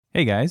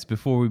Hey guys,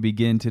 before we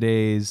begin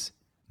today's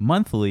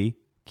monthly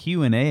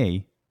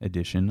Q&A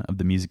edition of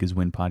the Music is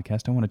Win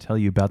podcast, I want to tell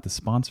you about the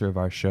sponsor of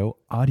our show,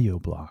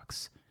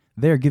 AudioBlocks.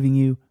 They're giving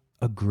you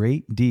a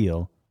great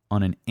deal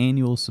on an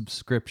annual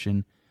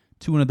subscription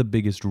to one of the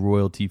biggest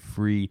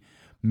royalty-free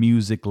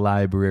music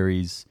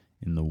libraries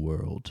in the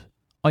world.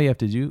 All you have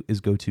to do is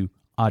go to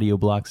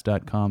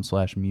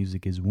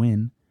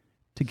audioblocks.com/musiciswin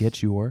to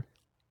get your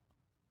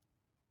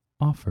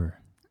offer.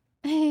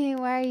 Hey,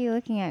 why are you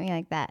looking at me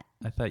like that?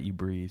 I thought you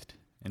breathed,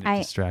 and it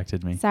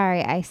distracted me.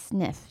 Sorry, I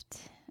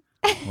sniffed.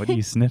 What are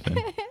you sniffing?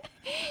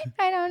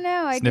 I don't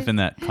know. Sniffing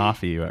that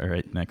coffee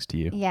right next to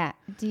you. Yeah.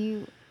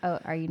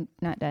 Are you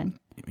not done?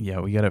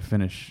 Yeah, we got to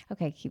finish.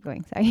 Okay, keep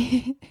going.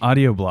 Sorry.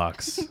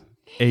 AudioBlocks.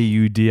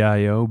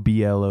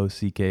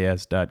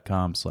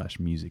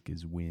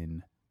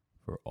 AudioBlocks.com/musiciswin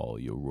for all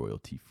your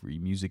royalty-free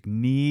music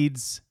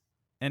needs.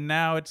 And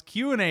now it's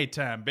Q&A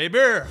time, baby.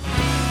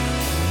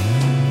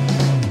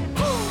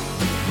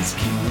 It's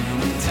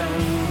Q&A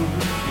time.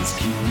 It's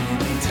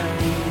Q&A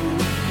time.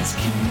 It's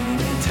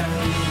Q&A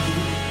time.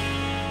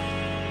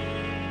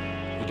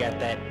 You got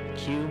that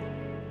Q?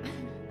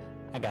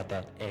 I got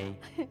that A.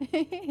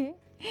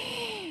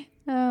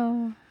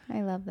 Oh,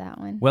 I love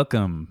that one.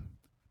 Welcome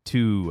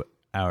to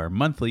our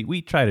monthly.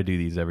 We try to do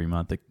these every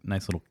month. A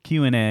nice little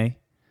Q&A,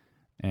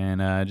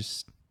 and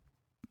just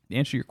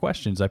answer your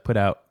questions. I put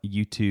out a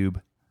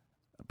YouTube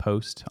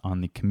post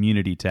on the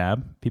community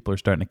tab. People are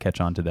starting to catch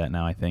on to that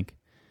now, I think.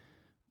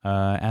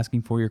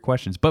 Asking for your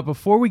questions. But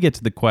before we get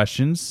to the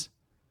questions,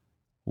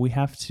 we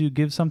have to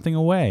give something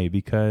away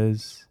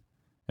because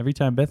every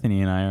time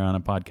Bethany and I are on a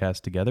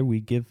podcast together, we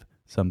give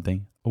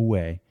something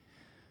away.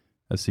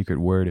 A secret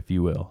word, if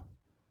you will.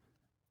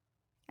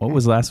 What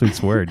was last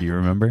week's word? Do you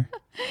remember?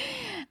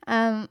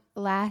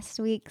 Last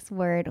week's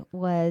word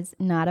was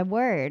not a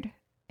word.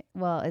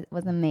 Well, it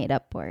was a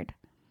made-up word.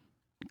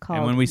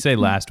 And when we say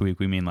last week,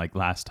 we mean like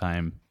last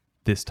time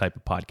this type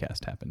of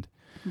podcast happened.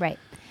 Right.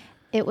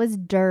 It was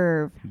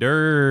derv.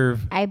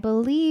 Derv. I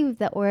believe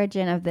the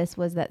origin of this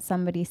was that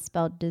somebody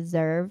spelled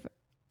deserve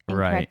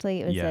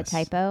incorrectly. Right. It was a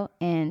typo,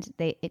 and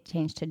it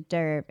changed to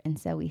derv, and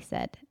so we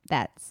said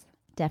that's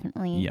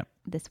definitely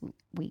this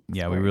week's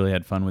Yeah, word. we really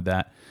had fun with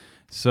that.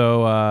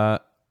 So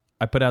I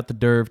put out the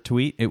derv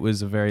tweet. It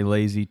was a very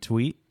lazy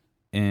tweet,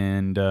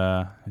 and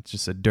it's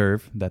just a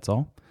derv, that's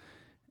all.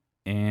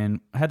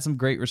 And I had some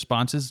great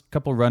responses. A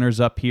couple runners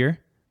up here.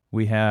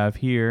 We have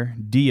here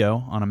Dio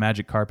on a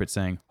magic carpet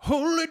saying,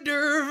 "Holy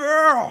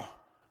Derv!"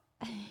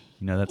 You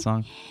know that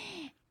song?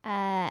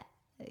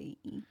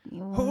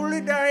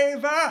 Holy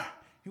Diver,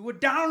 you were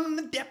down in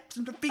the depths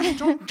of the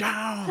feet on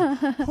down.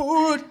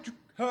 Would you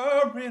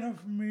come in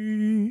of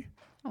me?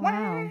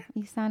 Wow,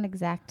 you sound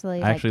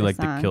exactly I actually like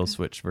the song. the Kill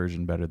Switch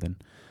version better than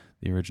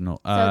the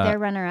original. So they're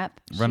runner-up.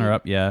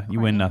 Runner-up, yeah.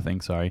 You win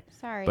nothing, sorry.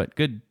 Sorry. But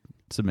good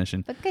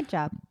submission. But good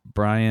job.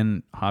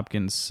 Brian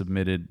Hopkins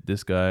submitted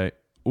this guy.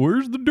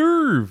 Where's the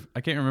derv? I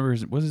can't remember.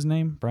 What's his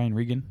name? Brian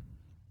Regan?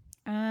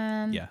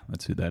 Yeah,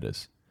 that's who that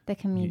is. The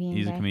comedian.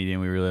 He's guy. a comedian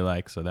we really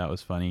like, so that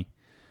was funny.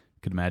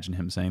 Could imagine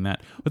him saying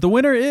that. But the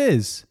winner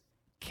is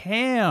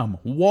Cam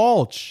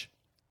Walsh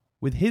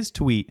with his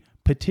tweet,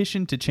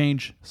 petition to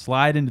change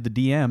slide into the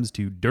DMs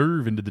to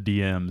derv into the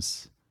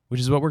DMs, which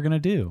is what we're going to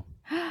do.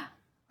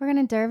 We're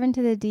going to derv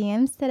into the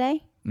DMs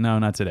today? No,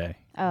 not today.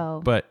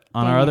 Oh. But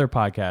on our other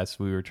podcasts,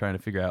 we were trying to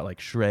figure out like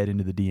shred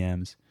into the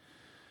DMs.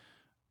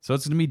 So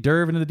it's going to be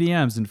derv into the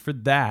DMs. And for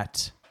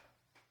that,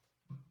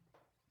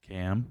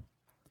 Cam,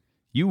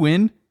 you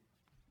win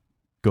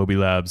Gobi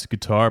Labs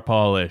guitar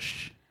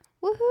polish.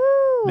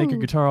 Woohoo! Make your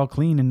guitar all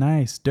clean and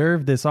nice.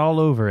 Derv this all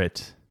over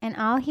it. And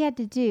all he had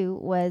to do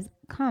was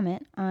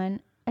comment on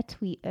a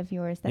tweet of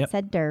yours that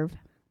said derv.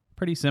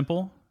 Pretty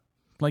simple.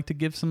 Like to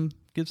give some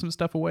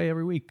stuff away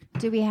every week.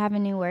 Do we have a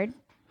new word?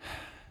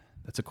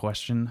 That's a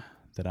question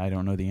that I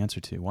don't know the answer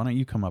to. Why don't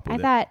you come up with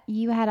it? I thought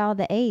you had all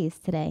the A's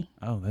today.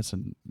 Oh, that's a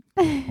good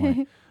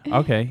point.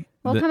 Okay.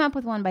 We'll come up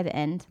with one by the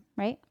end,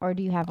 right? Or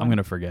do you have one? I'm going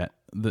to forget.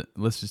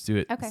 Let's just do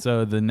it. Okay.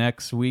 So the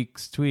next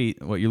week's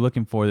tweet, what you're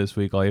looking for this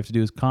week, all you have to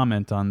do is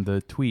comment on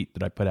the tweet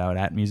that I put out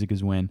at Music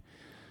is Win.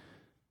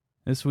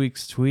 This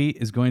week's tweet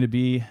is going to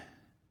be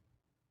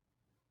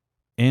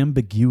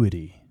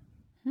ambiguity.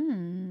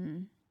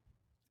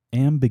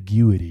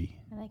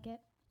 Ambiguity. I like it.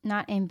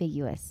 Not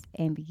ambiguous.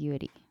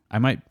 Ambiguity. I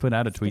might put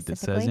out a tweet that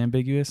says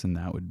ambiguous, and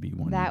that would be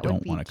one you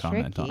don't want to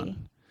comment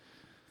on.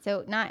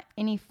 So not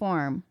any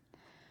form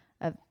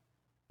of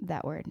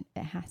that word.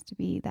 It has to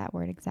be that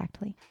word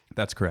exactly.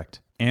 That's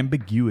correct.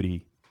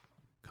 Ambiguity.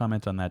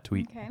 Comment on that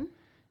tweet. Okay.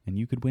 And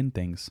you could win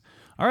things.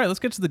 All right, let's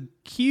get to the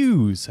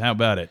cues. How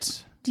about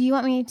it? Do you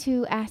want me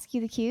to ask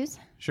you the cues?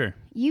 Sure.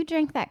 You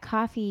drank that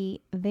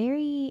coffee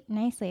very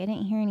nicely. I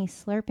didn't hear any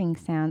slurping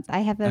sounds. I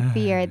have a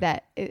fear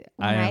that when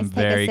I am take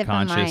very a sip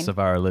conscious of of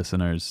our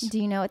listeners. Do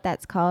you know what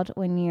that's called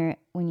when you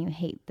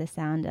hate the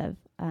sound of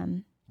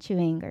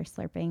chewing or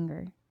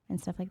slurping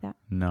and stuff like that?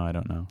 No, I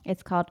don't know.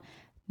 It's called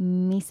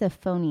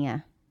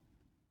misophonia.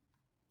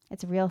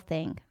 It's a real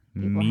thing.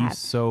 people have.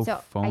 So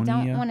Misophonia?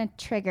 I don't want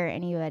to trigger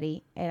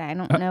anybody, and I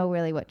don't know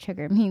really what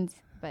trigger means,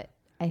 but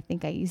I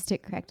think I used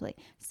it correctly.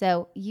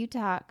 So you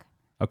talk.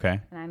 Okay.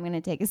 And I'm going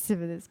to take a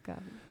sip of this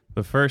coffee.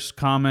 The first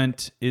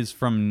comment is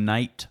from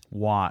Night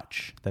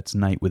Watch. That's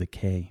night with a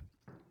K.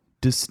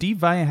 Does Steve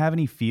Vai have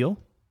any feel?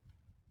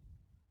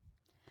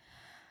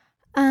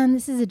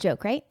 This is a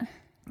joke, right?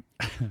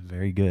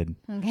 Very good.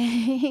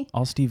 Okay.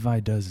 All Steve Vai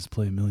does is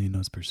play 1,000,000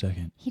 notes per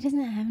second. He doesn't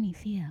have any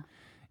feel.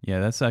 Yeah,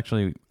 that's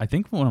actually, I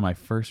think, one of my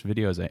first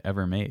videos I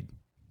ever made.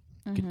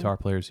 Guitar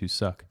players who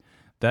suck.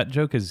 That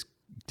joke has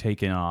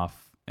taken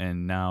off,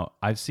 and now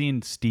I've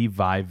seen Steve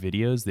Vai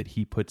videos that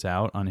he puts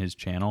out on his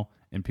channel,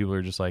 and people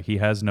are just like, he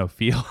has no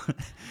feel.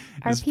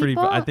 It's pretty.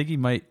 I think he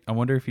might. I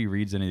wonder if he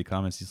reads any of the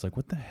comments. He's like,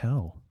 what the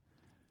hell?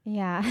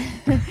 Yeah.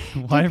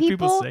 Why are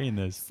people saying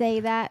this?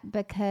 Say that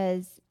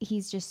because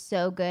he's just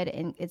so good,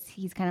 and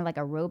he's kind of like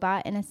a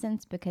robot in a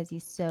sense because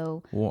he's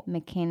so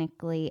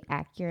mechanically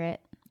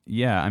accurate.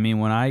 Yeah, I mean,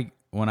 when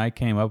I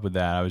came up with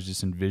that, I was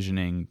just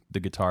envisioning the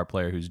guitar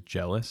player who's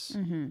jealous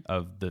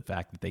of the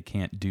fact that they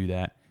can't do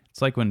that.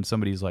 It's like when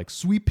somebody's like,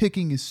 sweep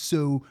picking is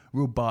so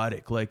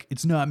robotic, like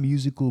it's not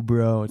musical,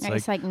 bro.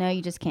 It's like no,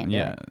 you just can't do it.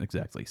 Yeah,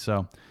 exactly.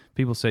 So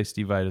people say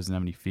Steve Vai doesn't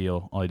have any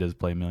feel. All he does is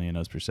play 1,000,000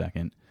 notes per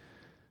second.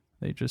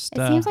 They just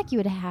it seems like you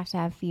would have to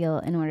have feel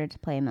in order to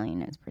play 1,000,000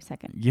 notes per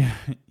second. Yeah,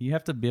 you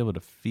have to be able to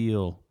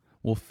feel.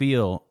 Well,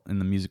 feel in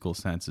the musical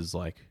sense is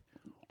like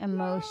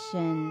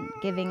emotion,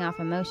 giving off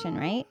emotion,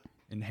 right?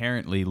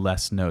 Inherently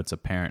less notes,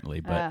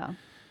 apparently, but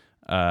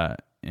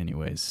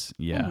anyways,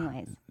 yeah.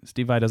 Anyways.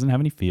 Steve Vai doesn't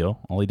have any feel.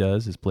 All he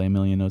does is play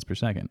 1,000,000 notes per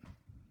second.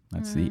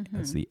 That's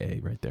the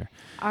A right there.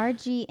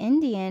 RG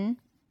Indian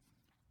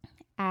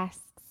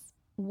asks,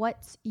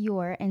 "What's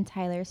your and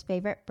Tyler's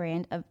favorite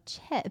brand of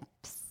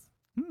chips?"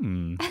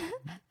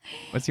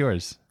 What's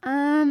yours?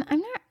 I'm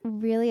not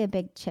really a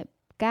big chip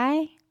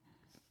guy.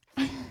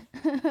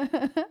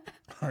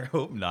 I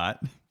hope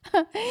not.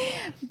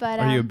 But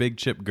are you a big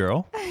chip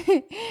girl?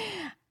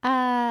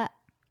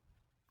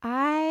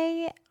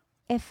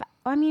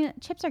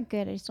 Chips are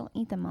good. I just don't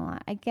eat them a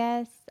lot. I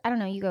guess I don't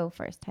know. You go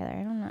first, Tyler.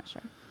 I'm not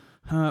sure.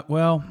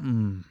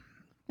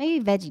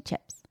 Maybe veggie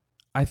chips.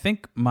 I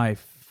think my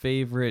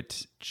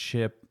favorite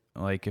chip,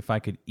 like if I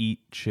could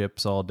eat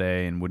chips all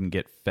day and wouldn't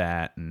get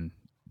fat and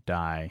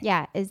die.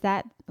 Yeah, is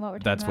that what we're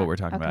talking about? That's what we're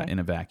talking about in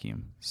a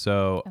vacuum.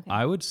 So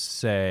I would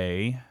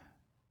say,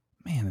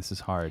 man, this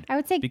is hard. I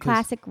would say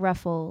classic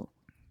Ruffle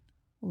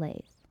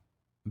Lay's.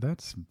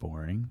 That's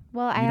boring.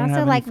 Well, I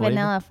also like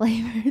vanilla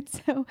flavored,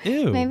 so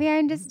maybe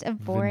I'm just a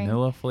boring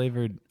vanilla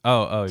flavored.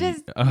 I thought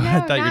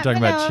you were talking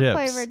about chips.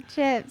 Flavored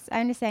chips.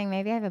 I'm just saying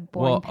maybe I have a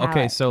boring palate.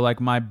 Okay, so like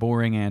my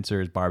boring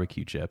answer is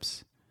barbecue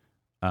chips,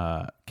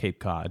 Cape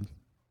Cod,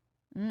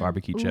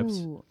 barbecue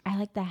chips. I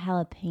like the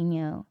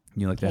jalapeno.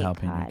 You like Cape the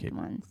jalapeno Cod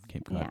ones.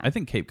 Cape Cod. Yeah. I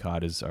think Cape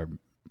Cod is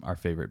our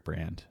favorite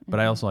brand, but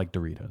I also like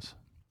Doritos.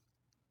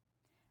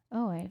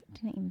 Oh, I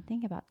didn't even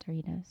think about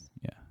Doritos.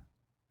 Yeah.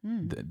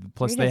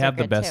 Plus, Doritos they have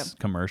the best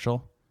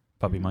commercial.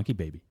 Puppy Monkey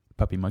Baby.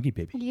 Puppy Monkey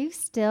Baby. You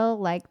still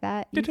like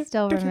that? You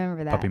still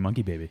remember that? Puppy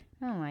Monkey Baby.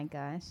 Oh, my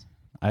gosh.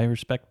 I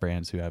respect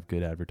brands who have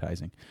good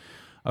advertising.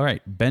 All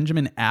right.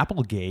 Benjamin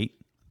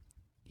Applegate.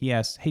 He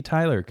asks, hey,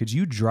 Tyler, could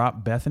you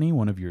drop Bethany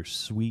one of your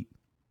sweet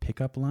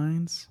pickup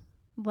lines?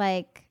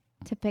 Like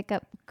to pick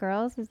up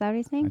girls? Is that what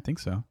he's saying? I think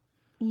so.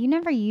 You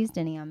never used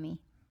any on me.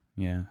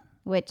 Yeah.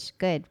 Which,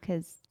 good,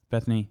 because...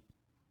 Bethany,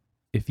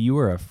 if you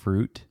were a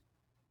fruit...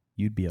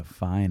 you'd be a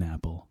fine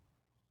apple.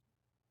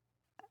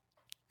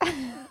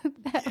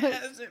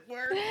 Yes, it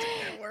worked.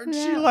 It worked.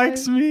 She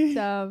likes me.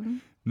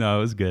 Dumb. No, it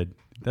was good.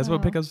 That's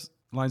what pickup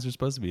lines are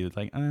supposed to be. It's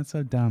like, oh, that's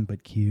so dumb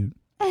but cute.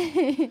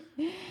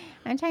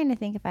 I'm trying to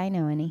think if I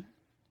know any.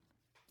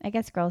 I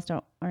guess girls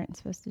aren't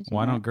supposed to do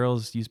Why don't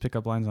girls use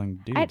pickup lines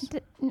on dudes?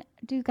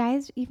 Do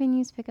guys even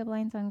use pickup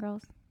lines on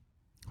girls?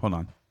 Hold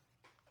on.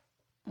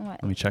 What?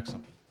 Let me check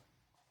some.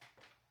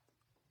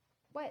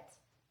 What?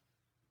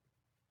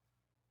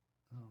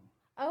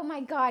 Oh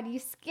my God, you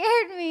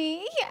scared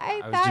me.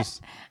 I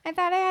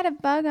thought I had a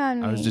bug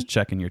on me. I was just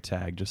checking your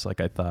tag, just like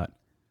I thought.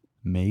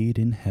 Made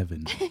in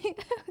heaven.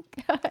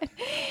 God,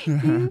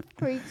 you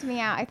freaked me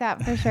out. I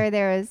thought for sure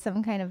there was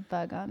some kind of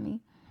bug on me.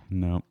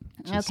 No.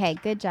 Okay,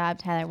 good job,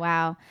 Tyler.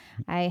 Wow.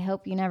 I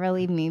hope you never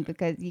leave me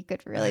because you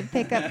could really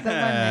pick up the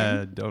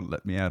women. Don't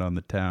let me out on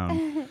the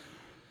town.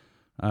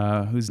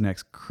 Who's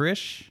next?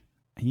 Krish.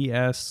 He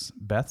asks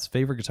Beth's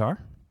favorite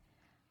guitar.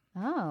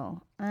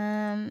 Oh.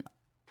 In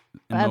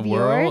the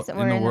world,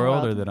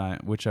 or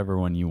whichever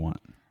one you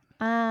want.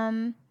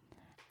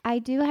 I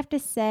do have to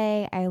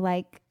say I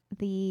like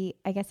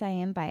I guess I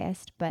am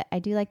biased, but I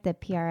do like the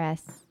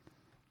PRS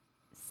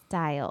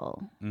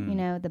style. You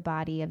know, the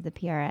body of the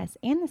PRS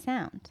and the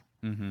sound.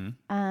 Mm-hmm.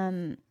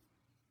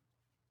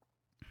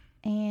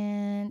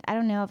 And I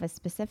don't know of a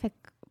specific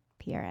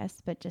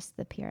PRS, but just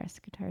the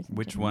PRS guitars.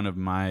 Which one of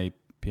my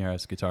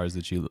PRS guitars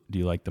do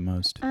you like the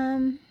most?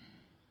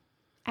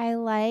 I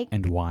like.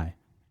 And why?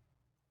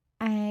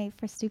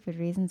 For stupid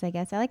reasons, I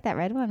guess. I like that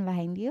red one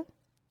behind you.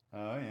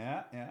 Oh,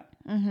 yeah, yeah.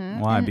 Mm-hmm.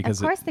 Why? And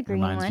Because of course it the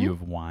green reminds one. you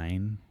of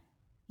wine.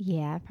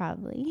 Yeah,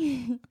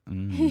 probably.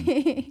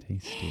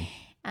 Tasty.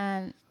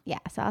 Yeah,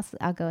 so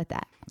I'll go with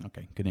that.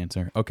 Okay, good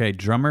answer. Okay,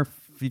 drummer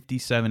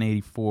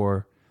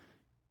 5784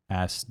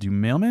 asks, do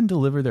mailmen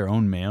deliver their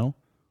own mail,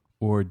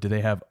 or do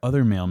they have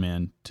other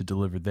mailmen to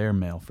deliver their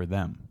mail for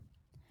them?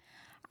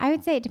 I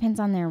would say it depends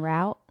on their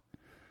route.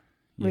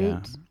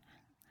 Yeah.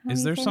 How Is do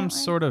you there say some that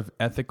word? sort of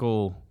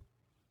ethical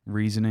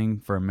reasoning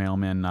for a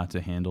mailman not to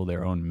handle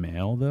their own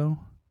mail, though?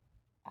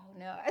 Oh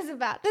no, I was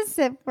about to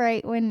sip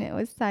right when it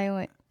was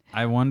silent.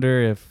 I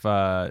wonder if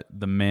the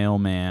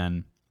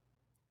mailmen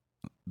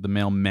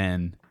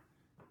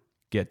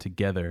get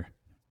together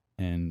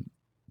and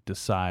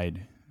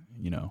decide,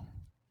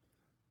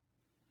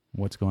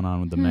 what's going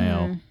on with the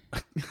mail.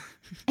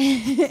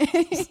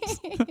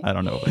 I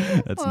don't know.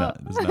 That's not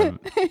a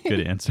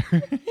good answer.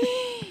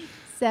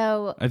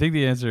 So I think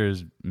the answer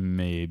is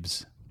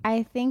Mabes.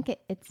 I think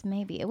it's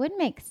maybe. It would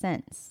make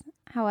sense.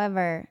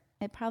 However,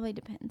 it probably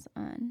depends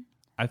on.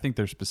 I think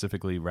they're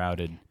specifically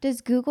routed.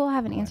 Does Google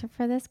have an answer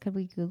for this? Could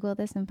we Google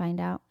this and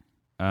find out?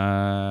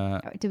 Or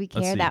do we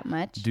care that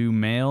much? Do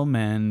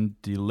mailmen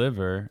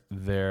deliver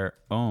their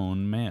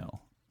own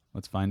mail?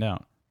 Let's find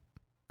out.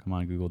 Come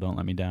on, Google, don't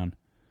let me down.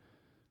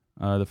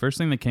 The first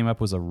thing that came up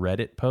was a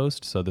Reddit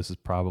post, so this is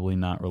probably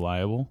not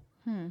reliable.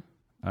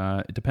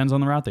 It depends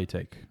on the route they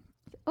take.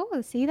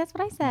 Oh, see, that's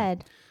what I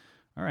said.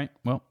 All right,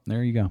 well,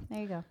 there you go.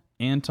 There you go.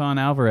 Anton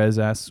Alvarez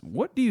asks,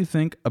 what do you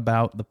think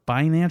about the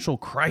financial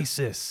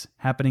crisis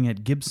happening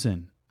at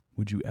Gibson?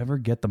 Would you ever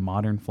get the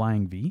modern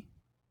Flying V?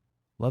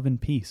 Love and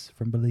peace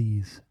from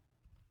Belize.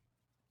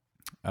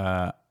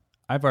 I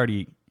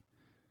don't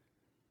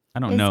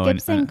know. Is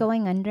Gibson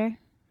going under?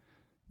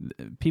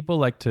 People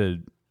like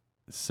to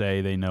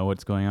say they know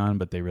what's going on,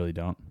 but they really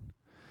don't.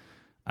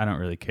 I don't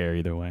really care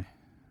either way.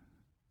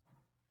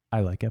 I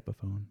like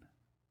Epiphone.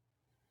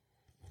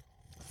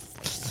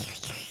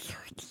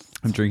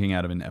 I'm drinking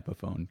out of an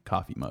Epiphone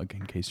coffee mug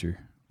in case you're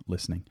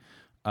listening.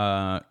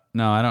 No,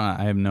 I don't.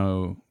 I have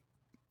no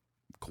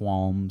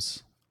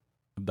qualms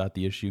about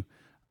the issue.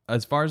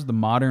 As far as the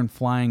modern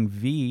Flying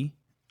V,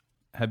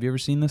 have you ever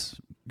seen this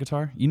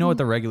guitar? You know what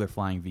the regular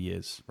Flying V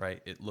is,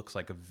 right? It looks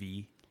like a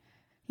V.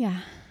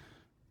 Yeah.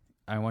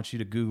 I want you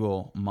to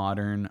Google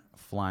modern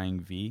Flying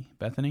V,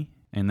 Bethany,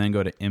 and then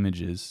go to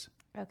images.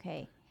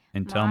 Okay.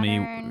 And tell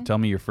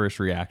me your first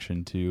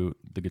reaction to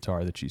the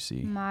guitar that you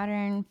see.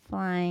 Modern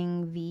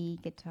Flying V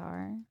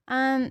guitar.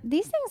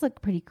 These things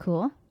look pretty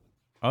cool.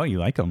 Oh, you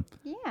like them?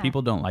 Yeah.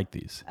 People don't like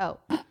these. Oh.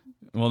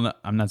 Well, no,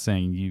 I'm not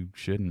saying you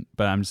shouldn't,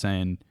 but I'm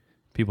saying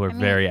people are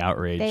very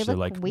outraged. They They're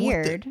look like,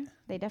 weird.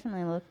 They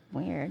definitely look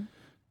weird.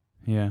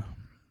 Yeah,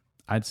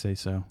 I'd say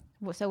so.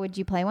 So would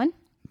you play one?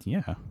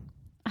 Yeah.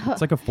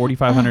 It's like a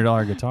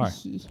 $4,500 guitar.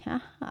 Yeah.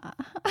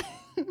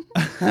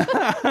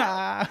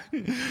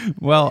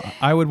 Well,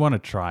 I would want to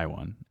try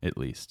one at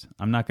least.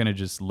 I'm not going to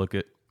just look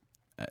at.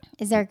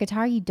 Is there a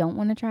guitar you don't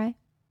want to try?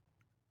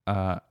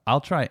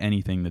 I'll try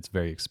anything that's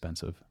very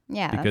expensive.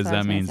 Yeah, because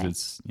that means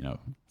it's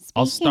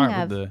I'll start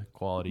with the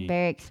quality.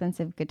 Very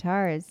expensive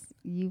guitars.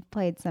 You've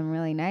played some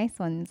really nice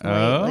ones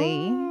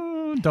lately.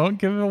 Oh, don't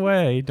give it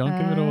away. Don't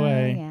give it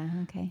away. Yeah,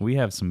 okay. We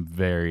have some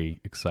very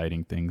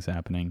exciting things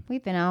happening.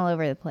 We've been all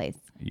over the place.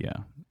 Yeah.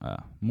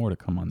 More to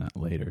come on that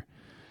later.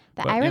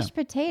 The Irish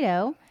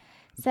Potato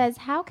says,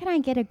 how can I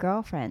get a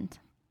girlfriend?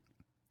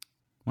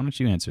 Why don't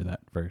you answer that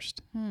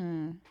first?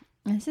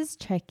 This is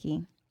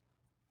tricky.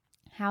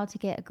 How to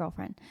get a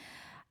girlfriend.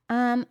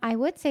 I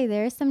would say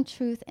there is some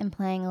truth in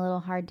playing a little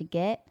hard to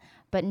get,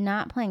 but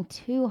not playing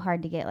too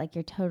hard to get like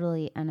you're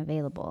totally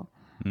unavailable.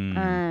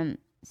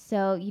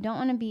 So you don't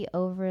want to be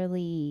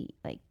overly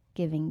like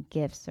giving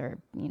gifts or,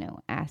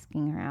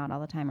 asking her out all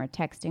the time or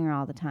texting her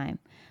all the time.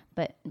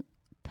 But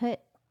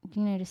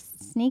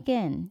just sneak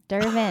in,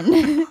 derv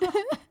in.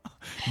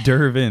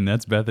 Derv in.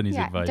 That's Bethany's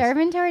advice. Derv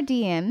into her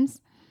DMs.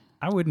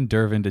 I wouldn't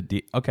derv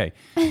into Okay.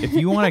 If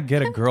you want to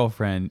get a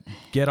girlfriend,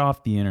 get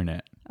off the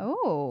internet.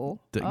 Oh,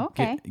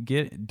 okay.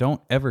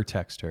 Don't ever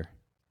text her.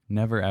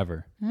 Never,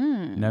 ever.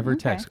 Never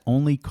text.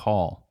 Only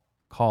call.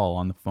 Call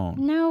on the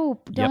phone. No,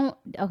 don't.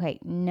 Okay,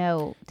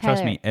 no. Tyler,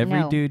 trust me,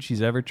 every dude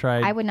she's ever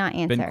tried, I would not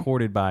answer. Been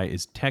courted by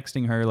is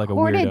texting her like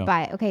courted a weirdo. Courted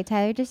by. Okay,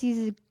 Tyler just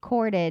uses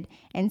courted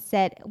and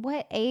said,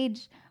 "What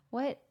age?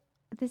 What?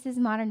 This is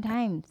modern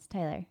times,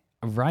 Tyler."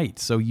 Right.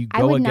 So you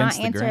go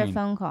against the grain. I would not answer a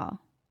phone call.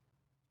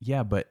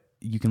 Yeah, but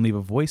you can leave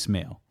a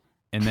voicemail,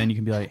 and then you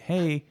can be like,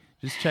 "Hey,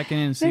 just checking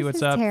in and see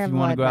what's up. If you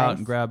want to go out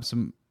and grab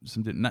some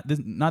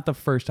not the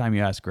first time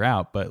you ask her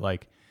out, but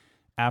like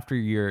after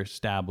you're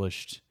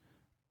established."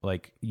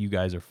 Like you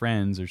guys are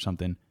friends or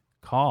something,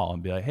 call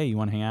and be like, hey, you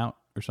want to hang out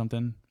or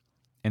something?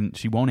 And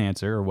she won't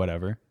answer or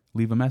whatever.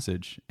 Leave a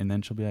message. And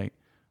then she'll be like,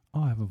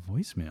 oh, I have a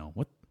voicemail.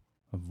 What?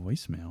 A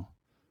voicemail?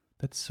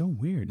 That's so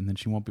weird. And then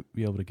she won't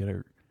be able to get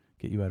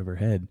you out of her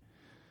head.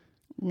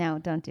 No,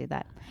 don't do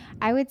that.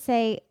 I would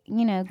say,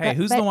 Hey,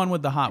 who's the one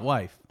with the hot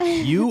wife?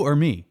 You or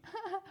me?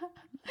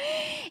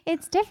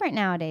 It's different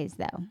nowadays,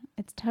 though.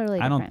 It's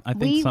totally different. I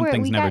think some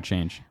things never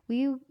change.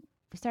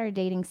 we started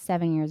dating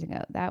 7 years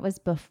ago. That was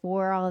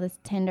before all this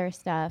Tinder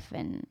stuff,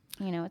 and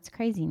it's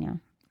crazy now.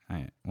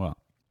 I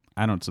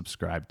don't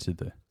subscribe to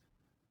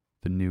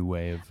the new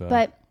way of.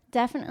 But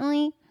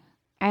definitely,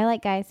 I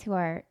like guys who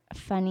are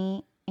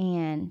funny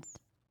and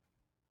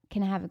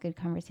can have a good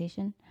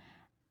conversation.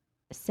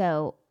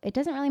 So it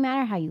doesn't really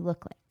matter how you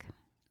look like.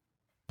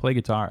 Play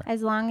guitar.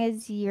 As long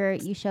as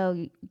you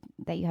show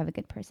that you have a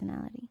good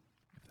personality.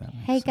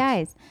 Hey sense.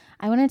 guys,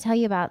 I want to tell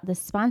you about the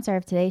sponsor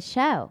of today's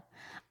show,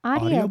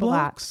 Audio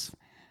Blocks.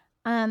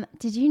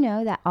 Did you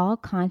know that all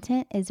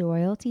content is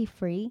royalty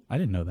free? I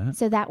didn't know that.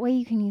 So that way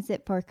you can use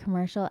it for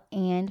commercial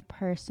and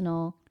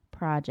personal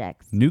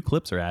projects. New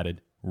clips are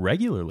added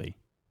regularly.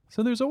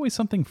 So there's always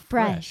something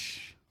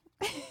fresh.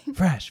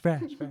 fresh. To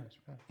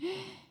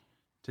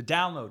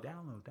download.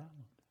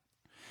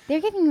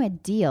 They're giving you a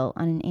deal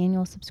on an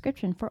annual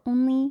subscription for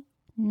only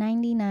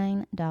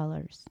 $99.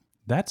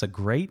 That's a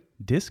great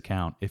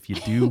discount if you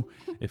do,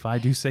 if I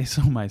do say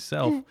so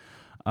myself.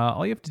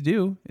 All you have to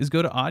do is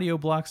go to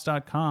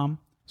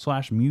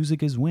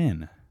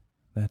audioblocks.com/musiciswin.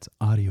 That's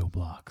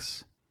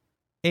Audioblocks.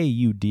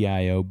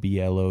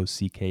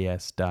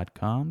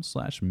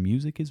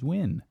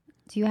 AUDIOBLOCKS.com/musiciswin.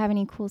 Do you have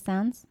any cool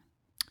sounds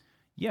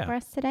Yeah. for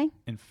us today?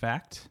 In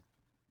fact,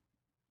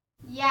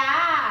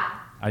 Yeah.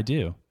 I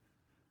do.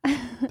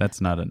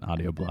 That's not an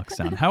audio block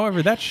sound.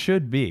 However, that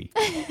should be.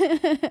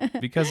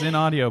 Because in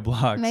audio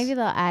blocks. Maybe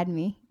they'll add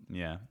me.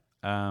 Yeah.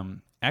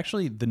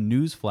 Actually, the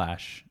news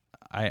flash,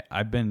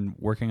 I've been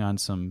working on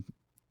some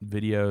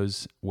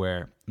videos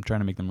where I'm trying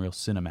to make them real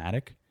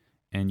cinematic.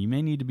 And you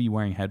may need to be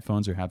wearing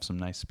headphones or have some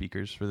nice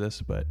speakers for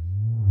this, but.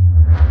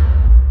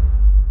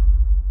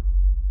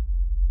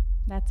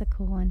 That's a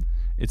cool one.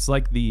 It's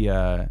like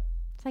the.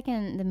 It's like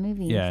in the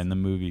movies. Yeah, in the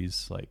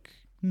movies, like.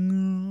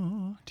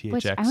 THX.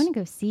 Which I want to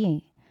go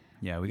see.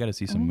 Yeah, we got to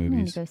see some I want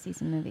movies. to go see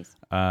some movies.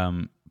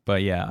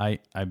 But yeah,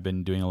 I've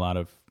been doing a lot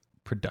of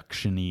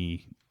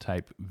production-y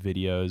type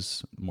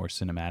videos, more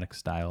cinematic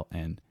style,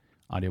 and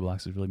Audio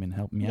Blocks has really been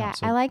helping me out.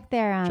 So I like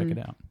their check it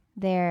out.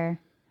 Their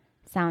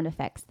sound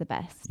effects the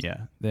best.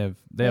 Yeah, they have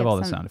all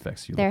the sound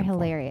effects you're They're looking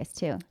for. hilarious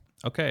too.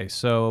 Okay,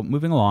 so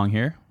moving along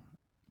here,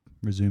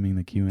 resuming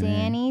the Q&A.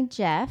 Danny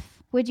Jeff.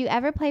 Would you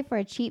ever play for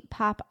a cheap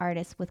pop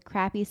artist with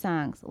crappy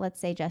songs, let's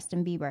say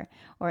Justin Bieber,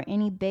 or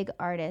any big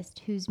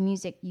artist whose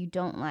music you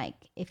don't like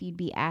if you'd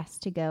be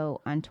asked to go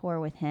on tour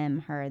with him,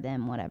 her,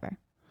 them, whatever?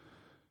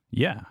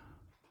 Yeah,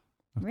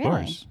 of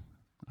course.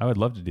 I would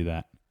love to do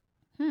that.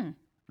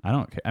 I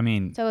don't care. I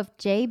mean... So if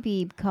Jay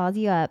Beeb calls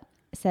you up,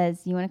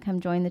 says you want to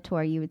come join the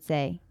tour, you would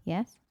say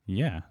yes?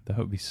 Yeah, that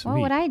would be sweet. What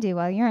would I do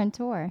while you're on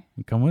tour?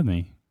 Come with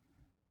me.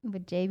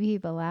 Would Jay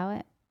Beeb allow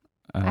it?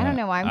 I don't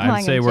know why I'm calling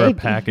I'd say him we're a JB.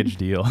 package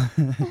deal.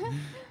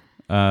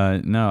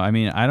 No, I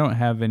mean, I don't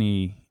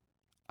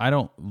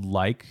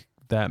like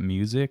that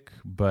music,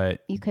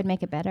 but You could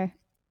make it better.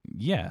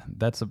 yeah,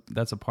 that's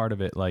a part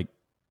of it. Like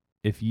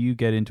if you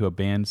get into a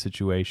band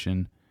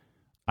situation,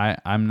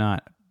 I'm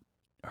not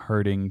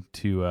hurting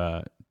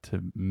to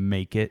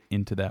make it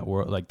into that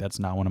world. Like that's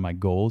not one of my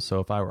goals. So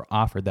if I were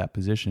offered that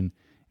position,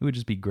 it would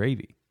just be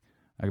gravy.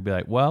 I could be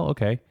like, well,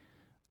 okay,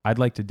 I'd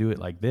like to do it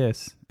like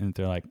this. And if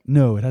they're like,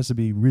 no, it has to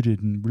be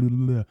rigid and blah, blah,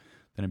 blah.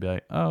 Then I'd be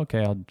like, oh,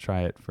 okay, I'll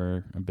try it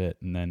for a bit.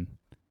 And then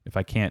if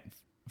I can't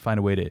find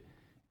a way to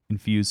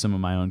infuse some of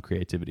my own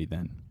creativity,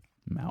 then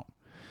I'm out.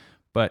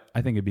 But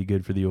I think it'd be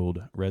good for the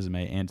old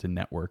resume and to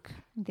network.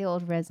 The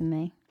old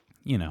resume.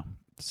 You know,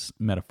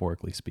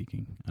 metaphorically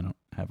speaking. I don't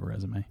have a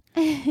resume.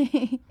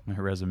 My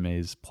resume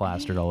is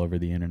plastered all over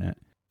the internet.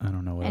 I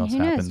don't know what And else who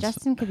happens. knows?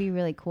 Justin could be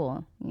really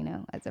cool,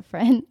 as a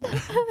friend.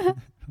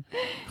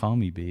 Call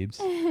me, babes.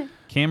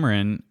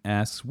 Cameron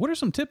asks, what are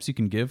some tips you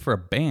can give for a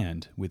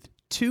band with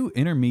 2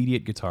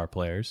 intermediate guitar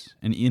players,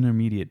 an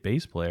intermediate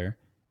bass player,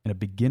 and a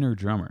beginner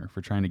drummer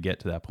for trying to get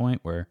to that point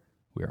where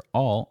we are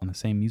all on the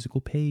same musical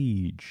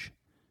page?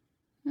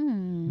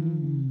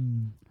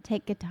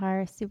 Take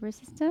Guitar Super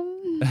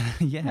System.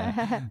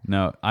 Yeah.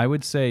 No, I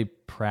would say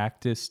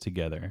practice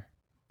together,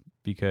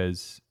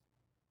 because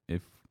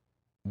if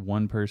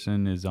one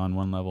person is on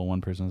one level,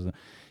 one person is,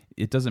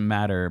 it doesn't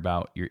matter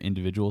about your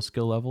individual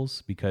skill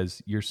levels,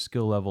 because your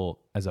skill level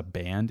as a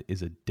band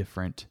is a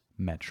different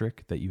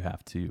metric that you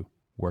have to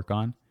work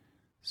on.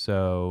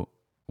 So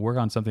work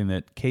on something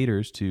that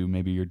caters to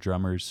maybe your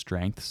drummer's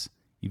strengths,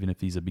 even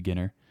if he's a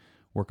beginner.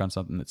 Work on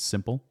something that's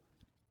simple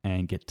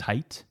and get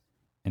tight,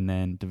 and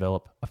then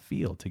develop a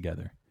feel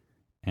together.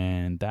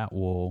 And that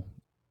will,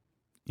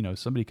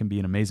 somebody can be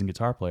an amazing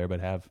guitar player but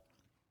have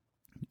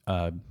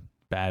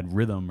bad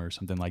rhythm or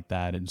something like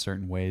that in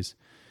certain ways.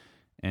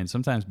 And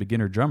sometimes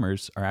beginner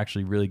drummers are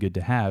actually really good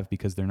to have,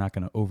 because they're not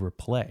going to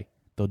overplay.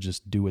 They'll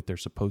just do what they're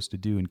supposed to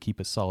do and keep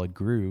a solid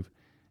groove.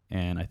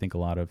 And I think a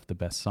lot of the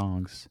best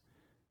songs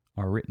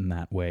are written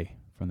that way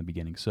from the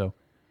beginning. So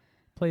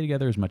play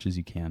together as much as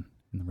you can,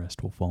 and the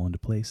rest will fall into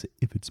place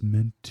if it's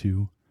meant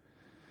to.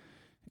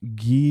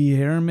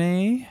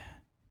 Guilherme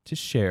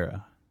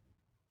Teixeira.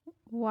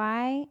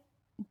 Why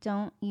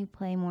don't you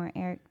play more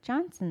Eric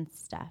Johnson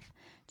stuff?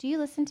 Do you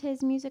listen to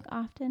his music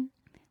often?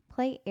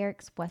 Play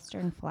Eric's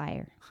Western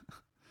Flyer.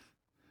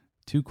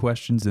 2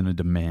 questions and a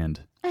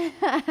demand.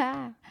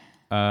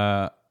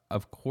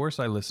 Of course,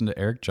 I listen to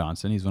Eric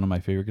Johnson. He's one of my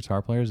favorite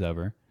guitar players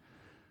ever.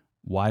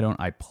 Why don't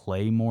I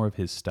play more of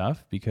his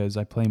stuff? Because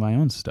I play my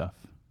own stuff.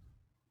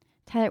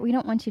 Tyler, we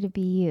don't want you to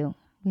be you.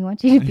 We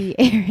want you to be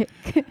Eric.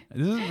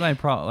 This is my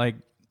problem. Like,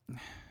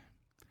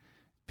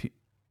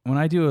 when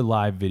I do a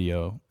live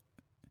video,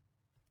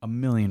 a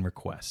million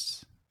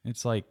requests.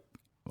 It's like,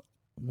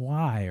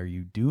 why are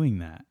you doing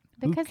that?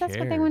 Because that's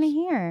what they want to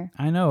hear.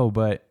 I know,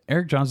 but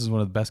Eric Johnson is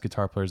one of the best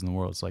guitar players in the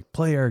world. It's like,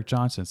 play Eric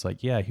Johnson. It's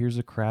like, yeah, here's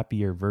a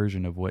crappier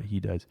version of what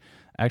he does.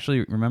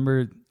 Actually,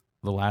 remember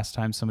the last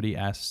time somebody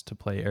asked to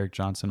play Eric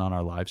Johnson on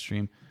our live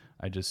stream?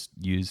 I just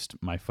used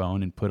my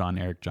phone and put on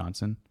Eric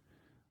Johnson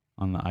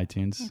on the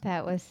iTunes.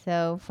 That was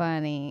so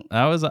funny.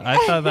 I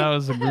thought that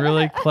was a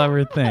really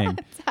clever thing.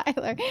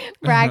 Tyler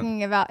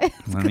bragging about it.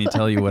 Let me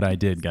tell you what I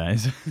did,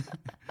 guys.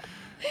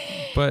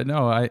 But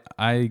no,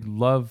 I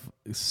love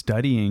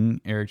studying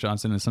Eric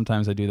Johnson, and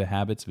sometimes I do the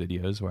habits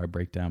videos where I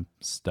break down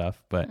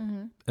stuff. But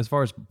as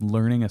far as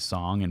learning a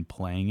song and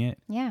playing it,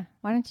 yeah,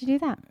 why don't you do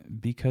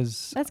that?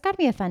 Because that's got to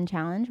be a fun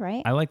challenge,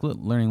 right? I like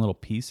learning little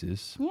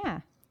pieces.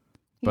 Yeah,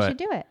 you should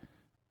do it.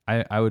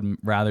 I would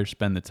rather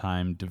spend the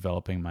time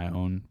developing my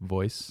own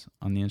voice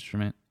on the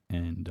instrument,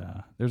 and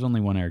there's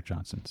only one Eric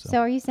Johnson. So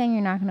are you saying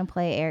you're not going to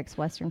play Eric's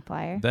Western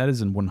Flyer? That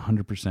is a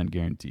 100%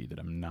 guarantee that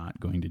I'm not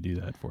going to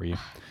do that for you.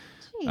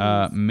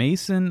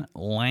 Mason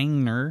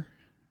Langner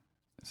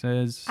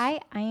says,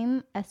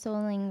 I'm a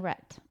soloing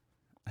rut.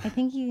 I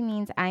think he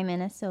means I'm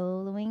in a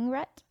soloing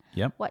rut.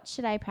 Yep. What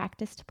should I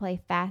practice to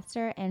play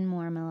faster and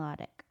more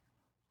melodic?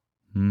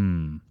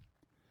 A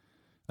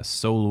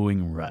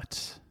soloing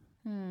rut.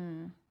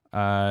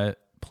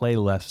 Play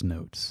less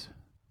notes.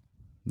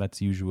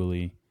 That's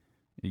usually,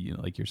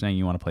 like you're saying,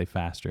 you want to play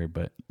faster,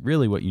 but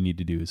really what you need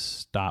to do is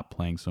stop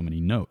playing so many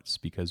notes,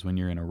 because when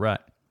you're in a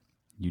rut,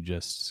 you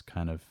just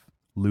kind of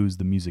lose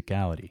the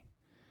musicality.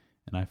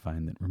 And I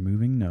find that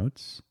removing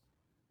notes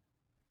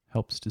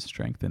helps to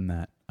strengthen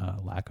that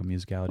lack of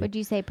musicality. Would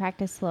you say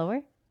practice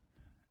slower?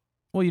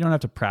 Well, you don't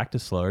have to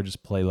practice slower,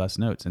 just play less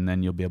notes, and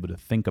then you'll be able to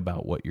think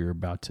about what you're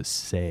about to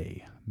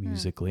say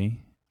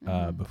musically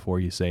before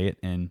you say it,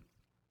 and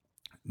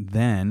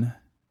then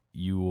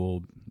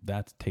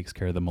that takes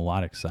care of the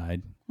melodic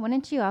side.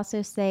 Wouldn't you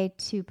also say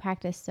to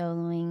practice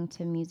soloing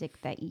to music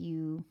that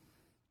you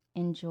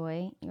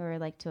enjoy, or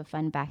like to a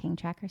fun backing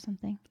track or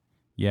something?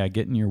 Yeah,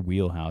 get in your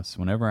wheelhouse.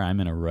 Whenever I'm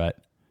in a rut,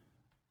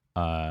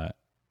 I'm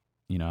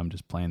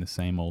just playing the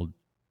same old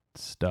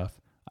stuff.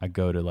 I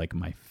go to like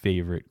my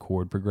favorite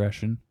chord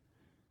progression,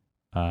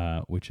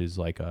 which is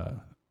like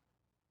a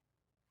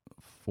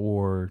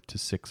 4 to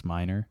 6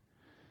 minor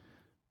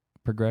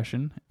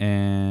progression,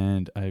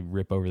 and I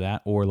rip over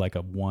that, or like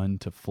a 1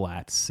 to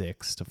flat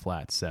 6 to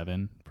flat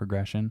 7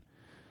 progression.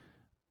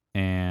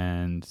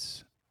 And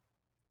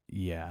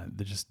yeah,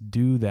 just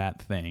do that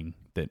thing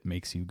that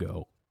makes you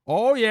go,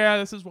 oh yeah,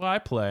 this is what I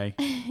play.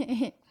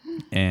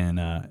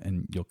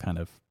 and you'll kind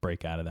of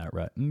break out of that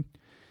rut. And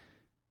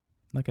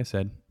like I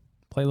said,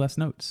 play less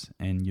notes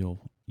and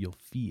you'll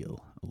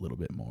feel a little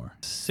bit more.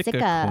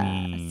 Sicka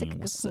Queen.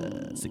 What's up,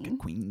 Sicka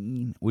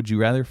Queen? Would you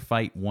rather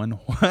fight one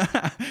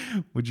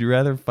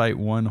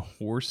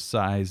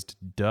horse-sized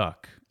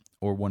duck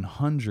or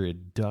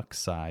 100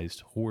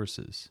 duck-sized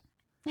horses?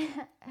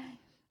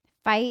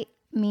 Fight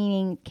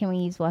meaning, can we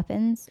use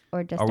weapons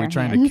or just Are we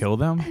trying hands? to kill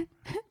them?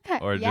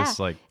 Or just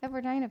like, if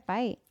we're trying to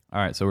fight. All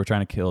right, so we're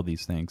trying to kill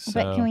these things.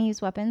 But can we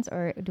use weapons,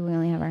 or do we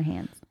only have our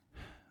hands?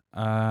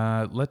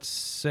 Let's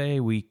say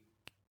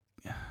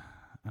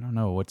I don't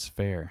know what's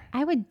fair.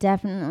 I would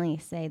definitely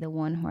say the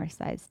one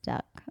horse-sized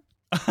duck.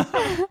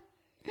 I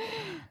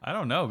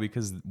don't know,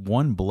 because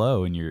one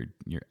blow and you're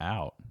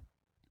out.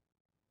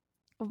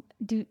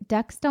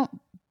 Ducks don't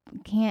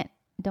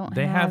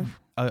They have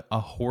a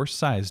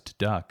horse-sized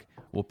duck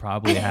will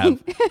probably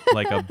have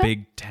like a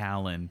big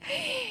talon,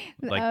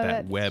 like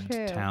that webbed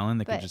talon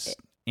that can just,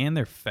 and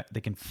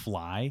they can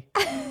fly.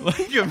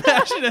 Like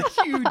imagine a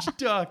huge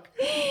duck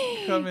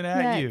coming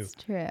at you. That's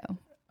true.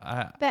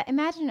 But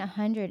imagine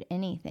 100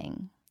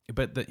 anything.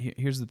 But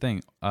here's the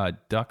thing: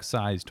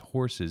 duck-sized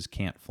horses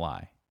can't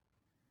fly.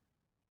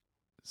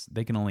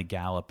 They can only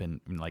gallop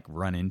and like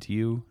run into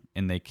you,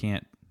 and they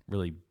can't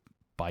really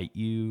bite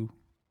you.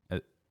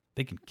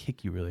 They can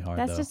kick you really hard.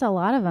 That's though. Just a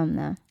lot of them,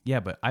 though. Yeah,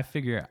 but I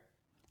figure.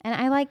 And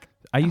I like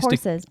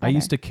horses. I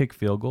used to kick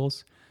field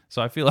goals,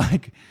 so I feel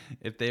like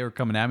if they were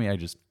coming at me, I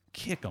just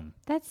kick them.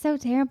 That's so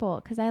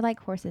terrible, because I like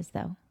horses,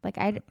 though. Like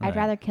I'd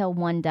rather kill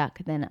one duck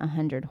than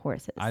 100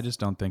 horses. I just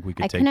don't think we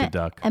could take the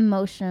duck.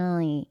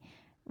 Emotionally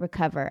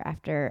recover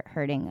after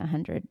hurting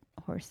 100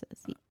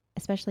 horses,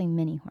 especially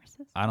mini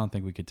horses. I don't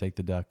think we could take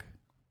the duck.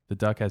 The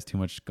duck has too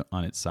much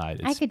on its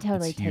side. I could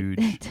totally take huge.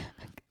 the duck.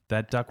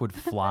 That duck would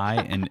fly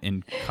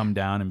and come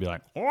down and be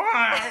like,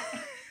 what?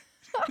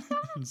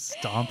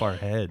 Stomp our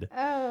head.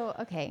 Oh,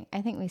 okay.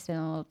 I think we spent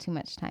a little too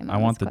much time on I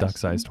want this the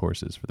duck-sized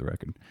horses, for the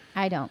record.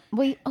 I don't.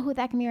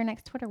 That can be our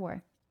next Twitter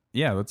war.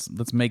 Yeah,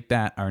 let's make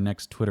that our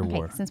next Twitter Okay,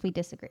 war. since we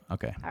disagree.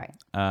 Okay. All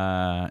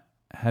right.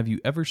 Have you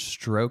ever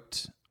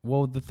stroked?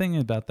 Well, the thing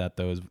about that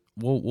though is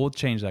we'll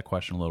change that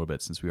question a little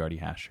bit since we already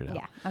hashed it out.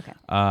 Yeah. Okay.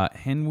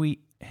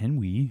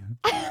 Henry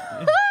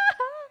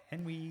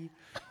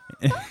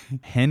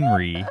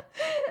Henry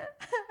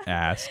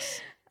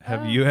asks,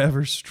 have you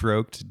ever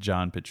stroked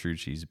John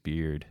Petrucci's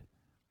beard?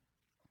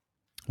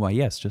 Why,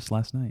 yes, just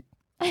last night.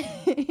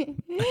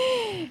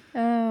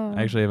 Oh.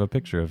 I actually have a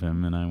picture of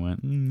him, and I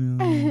went,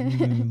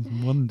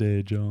 one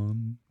day,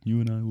 John, you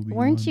and I will be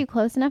Weren't one." you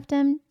close enough to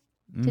him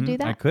to do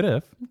that? I could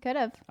have. Could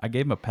have. I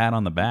gave him a pat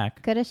on the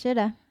back, Coulda.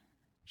 Shoulda.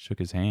 shook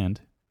his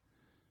hand.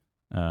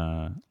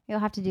 You'll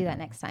have to do that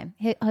next time.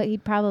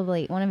 He'd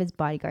probably, one of his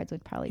bodyguards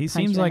would probably He punch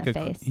seems you like in the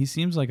face. he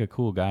seems like a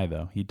cool guy,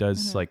 though. He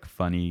does Mhm. like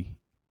funny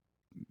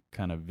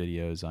kind of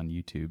videos on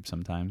YouTube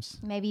sometimes.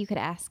 Maybe you could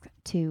ask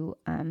to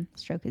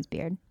stroke his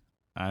beard.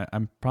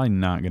 I'm probably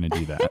not gonna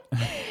do that.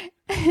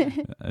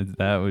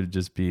 That would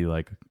just be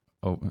like,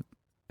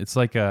 it's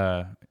like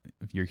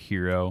if your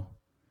hero,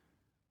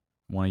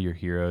 one of your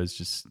heroes,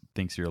 just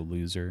thinks you're a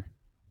loser.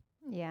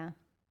 Yeah.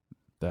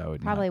 That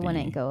would Probably not be,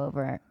 wouldn't go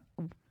over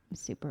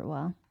super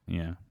well.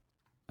 Yeah,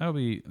 that would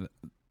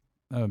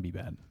be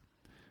bad.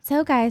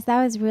 So, guys,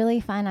 that was really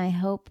fun. I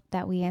hope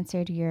that we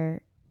answered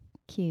your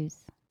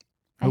cues.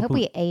 I hope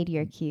Hopefully- we aid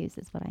your cues,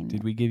 is what I meant.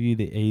 Did we give you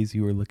the A's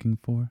you were looking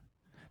for?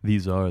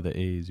 These are the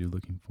A's you're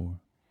looking for.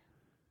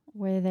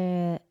 Were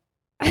the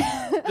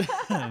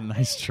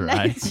Nice try.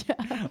 Nice job.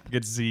 I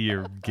could see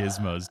your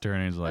gizmos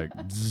turning. It's like,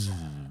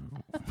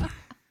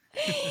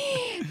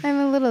 I'm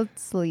a little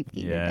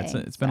sleepy. yeah.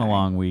 today. It's been a Sorry.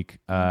 long week.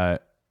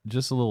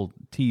 Just a little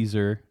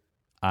teaser.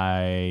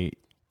 I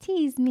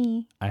Tease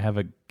me. have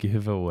a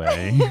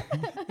giveaway.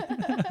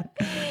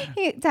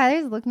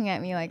 Tyler's looking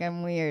at me like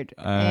I'm weird,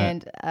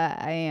 and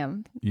I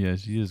am. Yeah,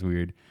 she is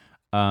weird.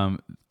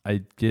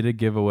 I did a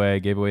giveaway. I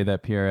gave away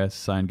that PRS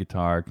signed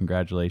guitar.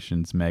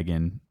 Congratulations,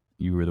 Megan.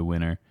 You were the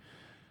winner.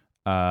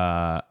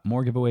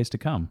 More giveaways to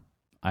come.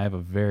 I have a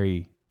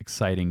very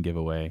exciting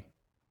giveaway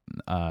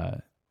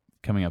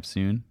coming up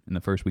soon in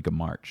the first week of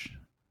March,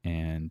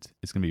 and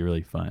it's going to be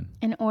really fun.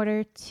 In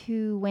order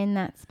to win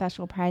that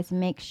special prize,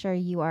 make sure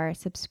you are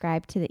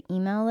subscribed to the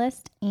email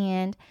list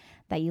and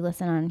that you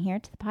listen on here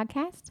to the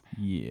podcast.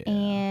 Yeah.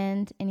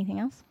 And anything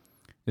else?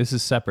 This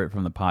is separate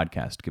from the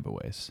podcast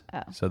giveaways.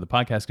 Oh. So the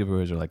podcast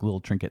giveaways are like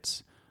little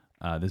trinkets.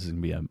 This is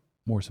going to be a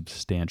more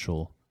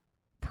substantial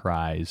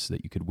prize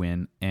that you could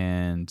win.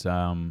 And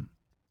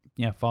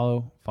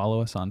follow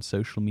us on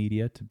social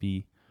media to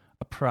be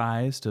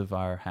apprised of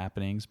our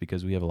happenings,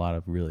 because we have a lot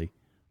of really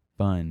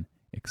fun,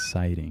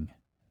 exciting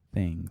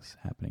things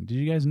happening. Did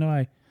you guys know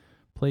I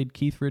played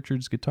Keith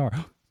Richards' guitar?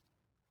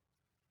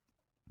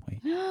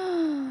 Wait.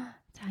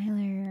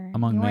 Tyler,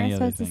 Among you many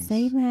weren't other supposed to things.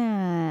 say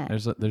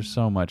that. There's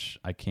so much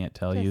I can't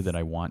tell you that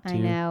I want to. I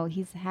know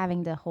he's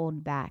having to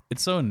hold back.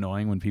 It's so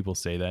annoying when people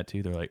say that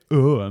too. They're like,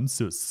 "Oh, I'm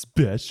so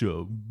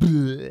special.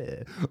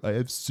 Bleh. I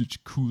have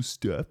such cool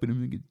stuff, and I'm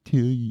going to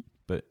tell you."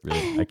 But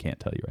really, I can't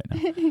tell you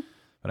right now.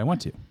 But I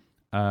want to.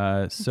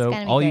 So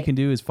gonna be all you great. can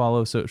do is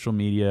follow social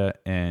media,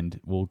 and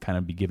we'll kind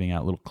of be giving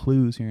out little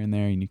clues here and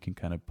there, and you can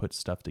kind of put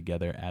stuff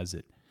together as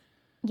it.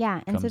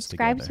 Yeah, and comes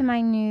subscribe together. to my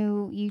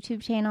new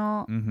YouTube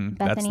channel,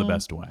 That's the Bethany.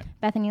 best way.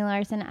 Bethany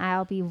Larson.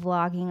 I'll be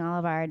vlogging all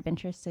of our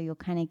adventures, so you'll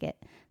kind of get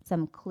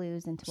some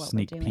clues into what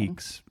Sneak we're doing.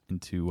 peeks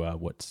into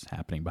what's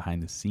happening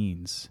behind the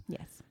scenes.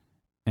 Yes.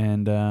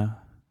 And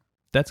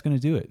that's going to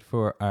do it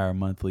for our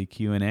monthly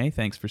Q&A.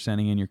 Thanks for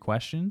sending in your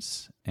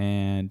questions.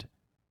 And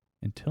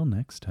until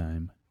next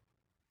time,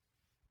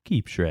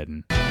 keep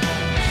shredding.